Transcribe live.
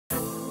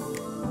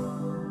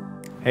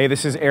Hey,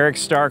 this is Eric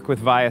Stark with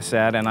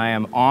Viasat, and I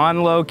am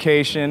on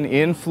location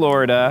in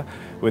Florida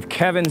with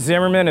Kevin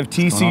Zimmerman of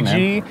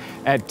TCG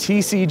at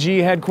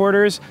TCG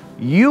headquarters.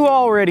 You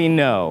already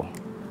know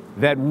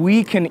that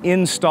we can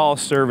install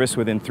service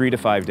within 3 to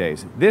 5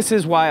 days. This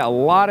is why a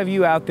lot of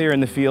you out there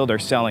in the field are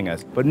selling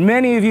us. But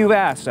many of you have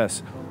asked us,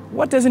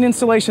 what does an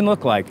installation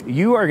look like?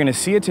 You are gonna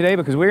see it today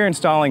because we're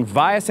installing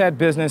Viasat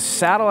Business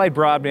satellite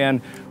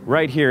broadband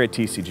right here at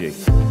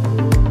TCG.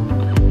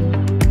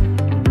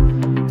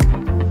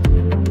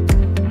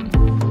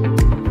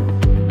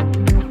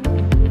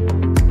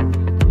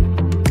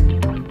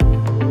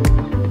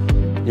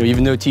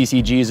 Even though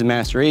TCG is a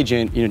master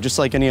agent, just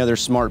like any other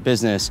smart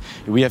business,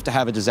 we have to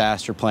have a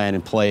disaster plan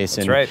in place.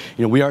 That's right.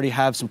 We already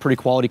have some pretty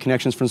quality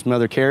connections from some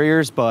other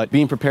carriers, but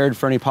being prepared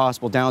for any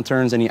possible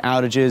downturns, any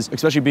outages,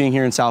 especially being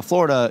here in South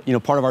Florida,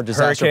 part of our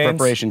disaster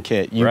preparation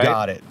kit. You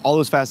got it. All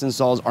those fast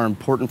installs are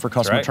important for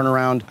customer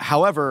turnaround.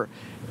 However,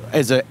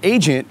 as an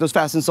agent, those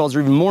fast installs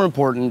are even more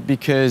important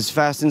because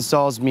fast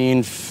installs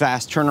mean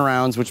fast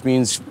turnarounds, which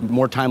means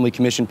more timely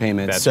commission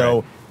payments.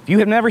 If you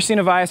have never seen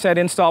a Viasat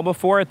install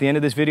before, at the end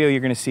of this video,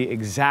 you're gonna see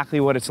exactly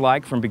what it's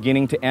like from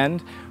beginning to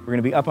end. We're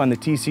gonna be up on the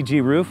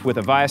TCG roof with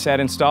a Viasat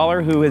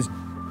installer who is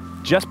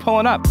just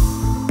pulling up.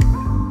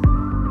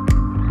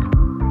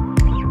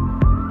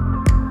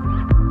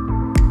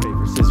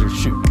 Paper, scissors,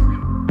 shoot.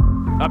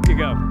 Up you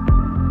go.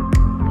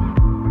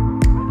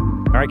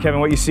 All right, Kevin,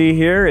 what you see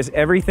here is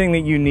everything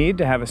that you need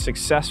to have a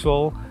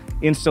successful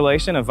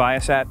installation of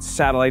Viasat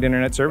satellite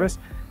internet service.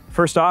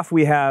 First off,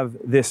 we have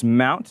this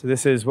mount.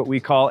 This is what we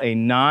call a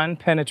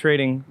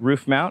non-penetrating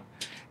roof mount.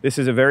 This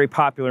is a very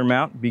popular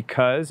mount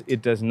because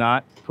it does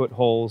not put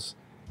holes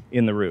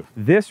in the roof.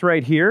 This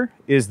right here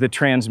is the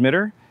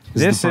transmitter.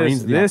 This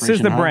is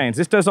the brains.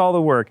 This does all the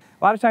work.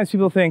 A lot of times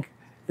people think,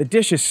 the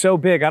dish is so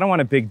big, I don't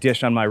want a big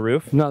dish on my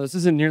roof. No, this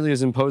isn't nearly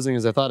as imposing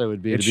as I thought it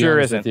would be. It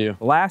sure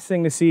isn't. Last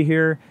thing to see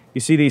here,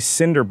 you see these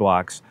cinder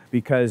blocks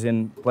because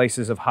in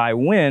places of high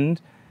wind,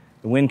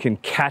 the wind can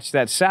catch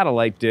that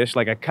satellite dish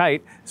like a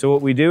kite. So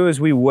what we do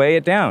is we weigh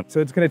it down. So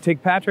it's gonna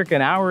take Patrick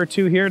an hour or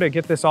two here to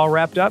get this all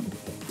wrapped up,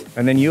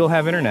 and then you'll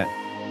have internet.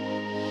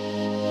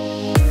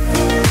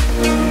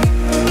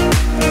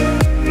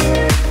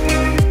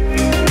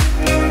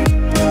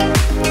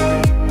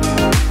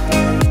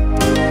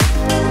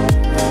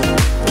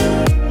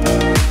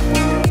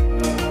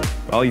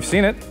 Well, you've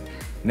seen it.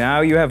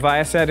 Now you have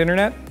Viasat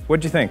internet.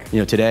 What'd you think?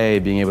 Today,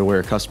 being able to wear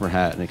a customer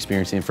hat and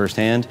experiencing it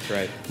firsthand,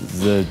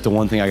 the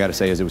one thing I got to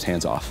say is it was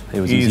hands off. It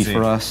was easy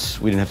for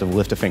us. We didn't have to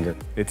lift a finger.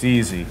 It's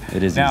easy.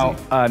 It is easy.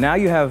 Now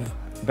you have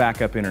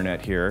backup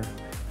internet here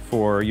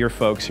for your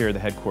folks here at the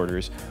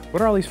headquarters.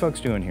 What are all these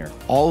folks doing here?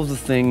 All of the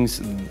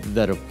things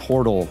that a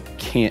portal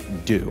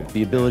can't do.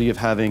 The ability of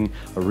having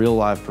a real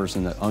live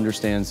person that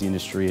understands the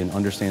industry and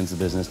understands the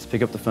business to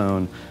pick up the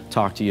phone,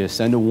 talk to you,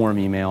 send a warm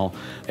email,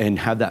 and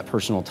have that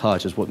personal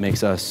touch is what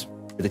makes us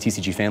the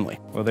TCG family.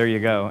 Well, there you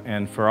go.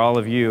 And for all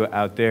of you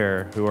out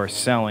there who are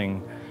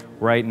selling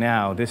right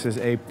now, this is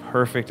a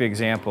perfect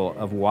example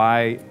of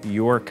why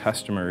your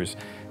customers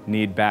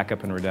need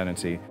backup and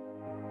redundancy.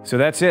 So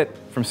that's it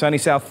from sunny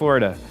South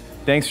Florida.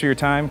 Thanks for your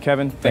time,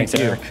 Kevin. Thanks,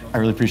 Eric. I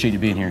really appreciate you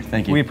being here.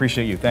 Thank you. We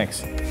appreciate you.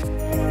 Thanks.